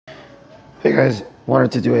Hey guys,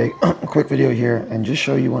 wanted to do a quick video here and just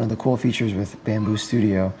show you one of the cool features with Bambu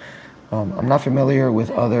Studio. I'm not familiar with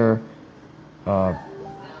other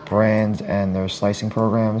brands and their slicing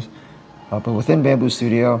programs, but within Bambu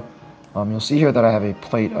Studio, you'll see here that I have a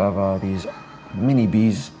plate of these mini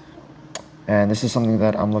bees, and this is something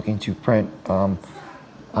that I'm looking to print. I'm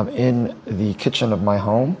in the kitchen of my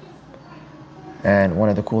home, and one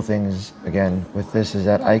of the cool things, again, with this is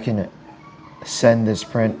that I can send this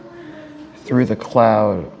print through the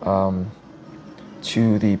cloud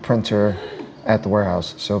to the printer at the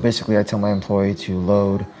warehouse. So basically I tell my employee to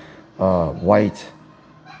load white,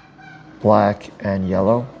 black, and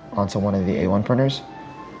yellow onto one of the A1 printers.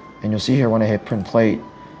 And you'll see here when I hit print plate,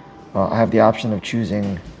 I have the option of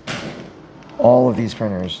choosing all of these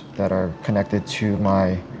printers that are connected to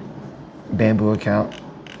my Bambu account.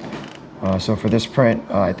 So for this print,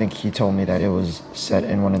 I think he told me that it was set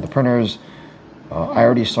in one of the printers. I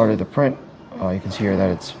already started the print. You can see here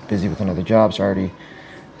that it's busy with another job, so I already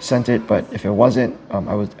sent it. But if it wasn't,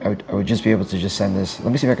 I would just be able to just send this.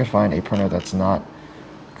 Let me see if I can find a printer that's not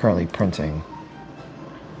currently printing.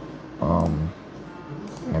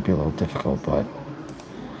 Might be a little difficult, but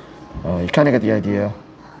you kind of get the idea.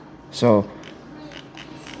 So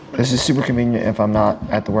this is super convenient if I'm not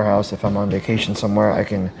at the warehouse. If I'm on vacation somewhere, I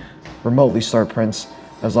can remotely start prints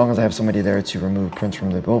as long as I have somebody there to remove prints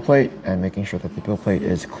from the bill plate and making sure that the bill plate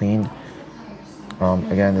is cleaned.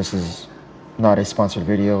 Again, this is not a sponsored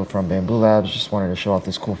video from Bambu Labs. Just wanted to show off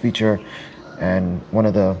this cool feature, and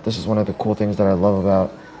this is one of the cool things that I love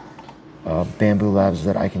about Bambu Labs, is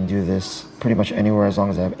that I can do this pretty much anywhere as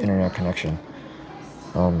long as I have internet connection.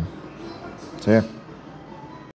 So yeah.